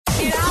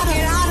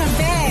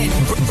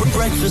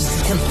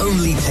Breakfast can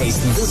only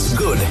taste this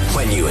good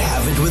when you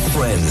have it with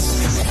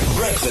friends.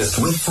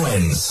 Breakfast with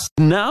Friends.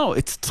 Now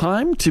it's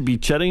time to be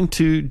chatting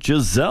to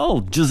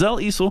Giselle. Giselle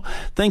Esau,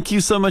 thank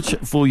you so much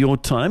for your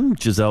time.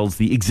 Giselle's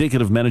the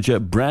Executive Manager,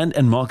 Brand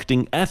and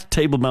Marketing at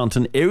Table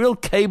Mountain Aerial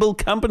Cable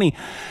Company.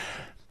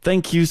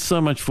 Thank you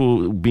so much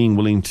for being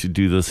willing to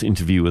do this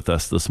interview with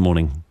us this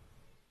morning.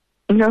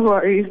 No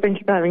worries. Thank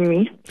you for having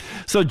me.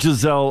 So,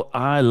 Giselle,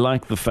 I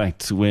like the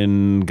fact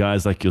when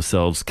guys like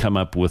yourselves come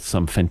up with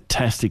some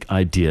fantastic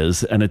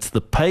ideas, and it's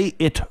the pay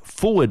it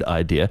forward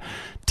idea.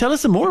 Tell us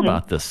some more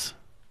about this.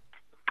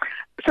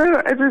 So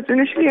it was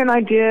initially an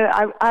idea.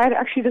 I had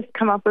actually just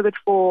come up with it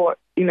for,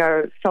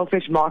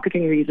 selfish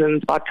marketing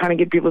reasons, about trying to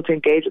get people to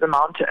engage with the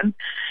mountain.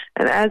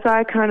 And as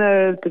I kind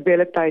of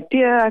developed the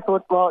idea, I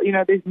thought, well,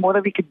 there's more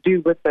that we could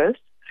do with this.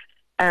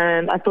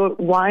 And I thought,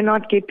 why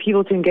not get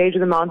people to engage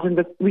with the mountain?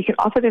 But we can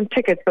offer them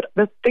tickets. But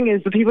the thing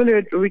is, the people who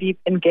had already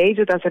engaged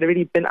with us had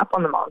already been up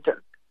on the mountain.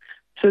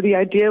 So the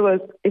idea was,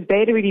 if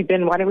they'd already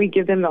been, why don't we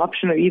give them the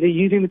option of either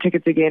using the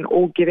tickets again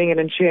or giving it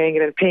and sharing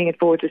it and paying it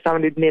forward to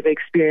someone who'd never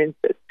experienced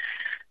it.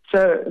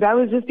 So that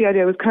was just the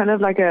idea. It was kind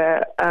of like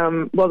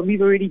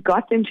we've already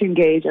got them to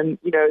engage and,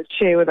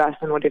 share with us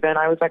and whatever. And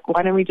I was like,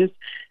 why don't we just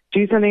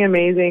do something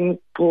amazing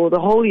for the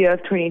whole year of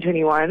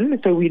 2021?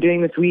 So we're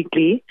doing this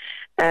weekly.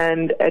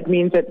 And it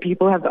means that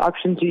people have the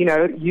option to,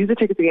 use the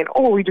tickets again.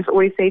 Or we just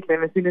always say to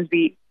them, as soon as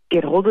we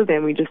get hold of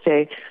them, we just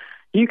say,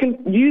 you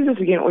can use this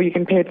again or you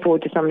can pay it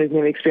forward to someone who's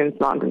never experienced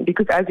mountain.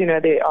 Because as you know,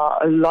 there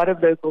are a lot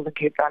of locals in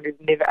Cape Town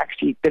who've never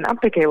actually been up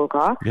the cable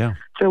car. Yeah.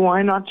 So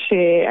why not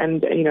share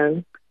and,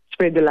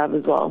 spread the love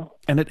as well.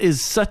 And it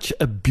is such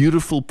a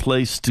beautiful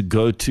place to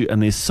go to,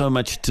 and there's so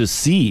much to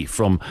see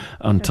from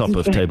on top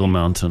of Table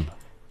Mountain.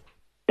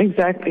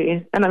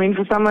 Exactly. And I mean,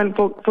 for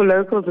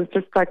locals, it's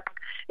just like,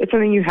 it's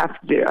something you have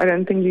to do. I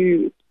don't think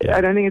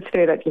it's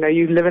fair that,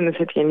 you live in the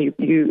city and you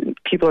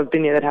people have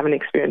been here that haven't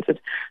experienced it.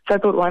 So I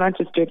thought, why not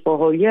just do it for a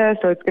whole year?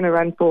 So it's going to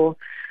run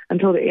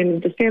until the end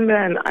of December,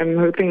 and I'm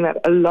hoping that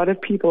a lot of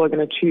people are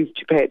going to choose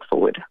to pay it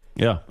forward.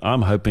 Yeah,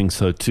 I'm hoping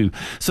so too.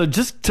 So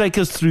just take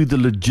us through the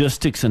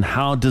logistics and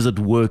how does it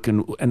work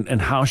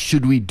and how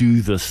should we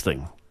do this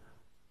thing?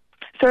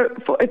 So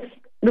it's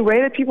the way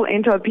that people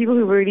enter are people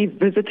who are already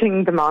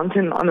visiting the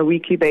mountain on a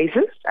weekly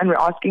basis, and we're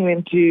asking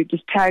them to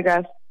just tag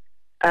us,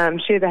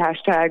 share the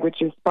hashtag,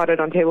 which is spotted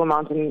on Table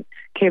Mountain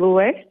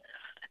Cableway.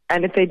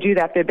 And if they do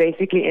that, they're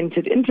basically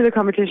entered into the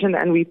competition,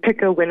 and we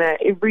pick a winner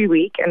every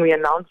week, and we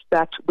announce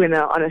that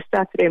winner on a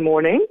Saturday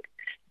morning.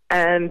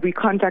 And we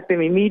contact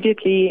them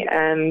immediately,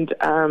 and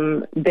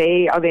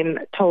they are then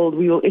told,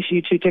 we will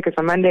issue 2 tickets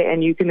on Monday,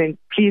 and you can then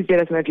please let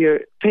us know if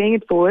you're paying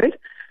it forward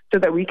so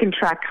that we can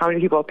track how many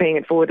people are paying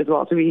it forward as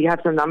well. So we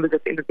have some numbers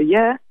at the end of the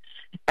year.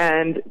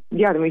 And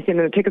then we send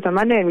them the tickets on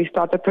Monday, and we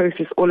start the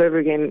process all over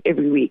again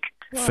every week.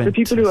 Fantastic. The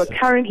people who are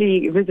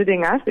currently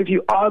visiting us, if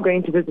you are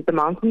going to visit the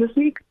mountain this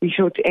week, be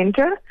sure to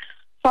enter,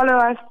 follow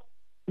us,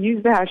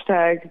 use the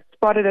hashtag,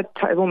 spotted at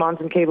Table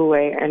Mountain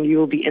Cableway, and you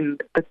will be in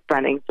the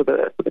running for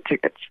the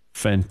tickets.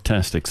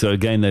 Fantastic. So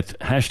again, that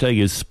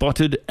hashtag is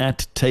spotted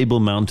at Table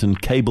Mountain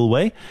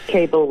Cableway.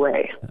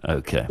 Cableway.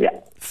 Okay. Yeah.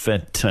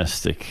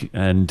 Fantastic.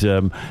 And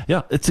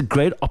it's a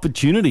great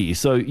opportunity.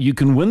 So you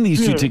can win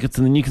these 2 tickets,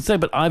 and then you can say,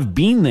 but I've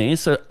been there,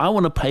 so I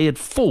want to pay it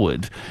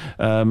forward.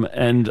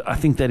 And I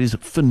think that is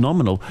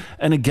phenomenal.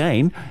 And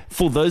again,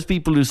 for those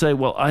people who say,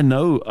 well, I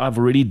know I've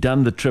already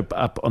done the trip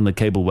up on the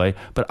Cableway,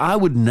 but I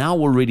would now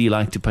already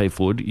like to pay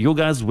forward. Your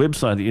guys'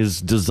 website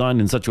is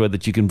designed in such a way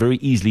that you can very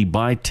easily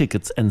buy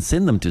tickets and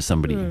send them to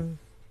somebody.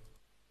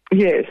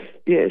 Yes.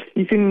 You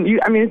can.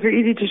 It's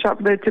very easy to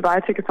buy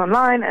tickets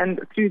online, and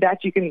through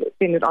that you can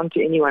send it on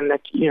to anyone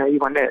that you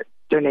want to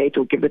donate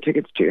or give the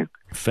tickets to.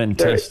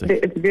 Fantastic. So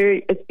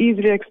it's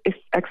easily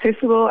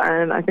accessible,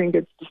 and I think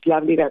it's just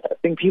lovely that I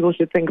think people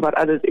should think about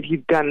others if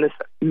you've done this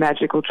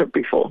magical trip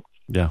before.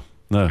 Yeah.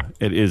 No,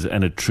 it is,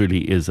 and it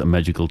truly is a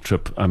magical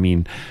trip. I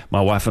mean,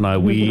 my wife and I,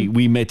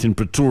 we met in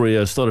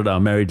Pretoria, started our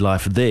married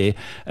life there,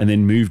 and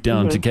then moved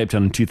down to Cape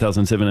Town in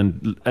 2007.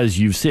 And as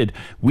you've said,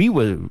 we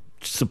were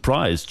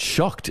surprised,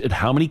 shocked at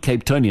how many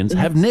Cape Townians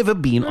have never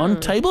been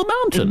on Table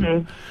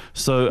Mountain.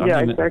 So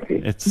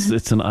exactly.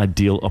 It's an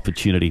ideal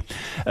opportunity.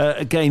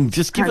 Again,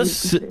 just give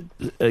us the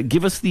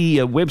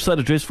website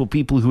address for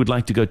people who would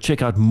like to go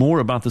check out more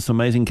about this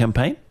amazing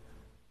campaign.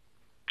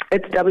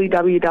 It's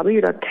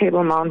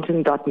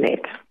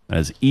www.tablemountain.net.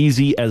 As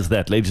easy as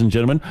that, ladies and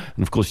gentlemen.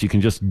 And of course, you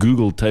can just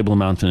Google Table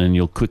Mountain and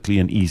you'll quickly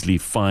and easily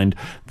find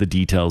the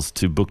details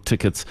to book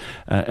tickets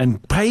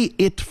and pay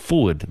it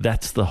forward.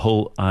 That's the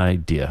whole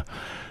idea.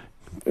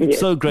 Yes.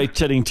 So great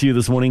chatting to you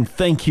this morning.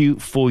 Thank you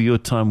for your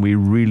time. We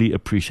really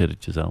appreciate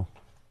it, Giselle.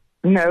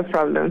 No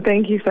problem.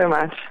 Thank you so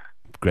much.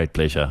 Great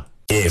pleasure.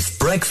 If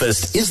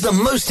breakfast is the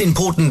most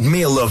important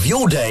meal of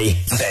your day,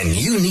 then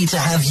you need to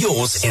have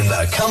yours in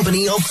the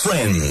company of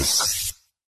friends.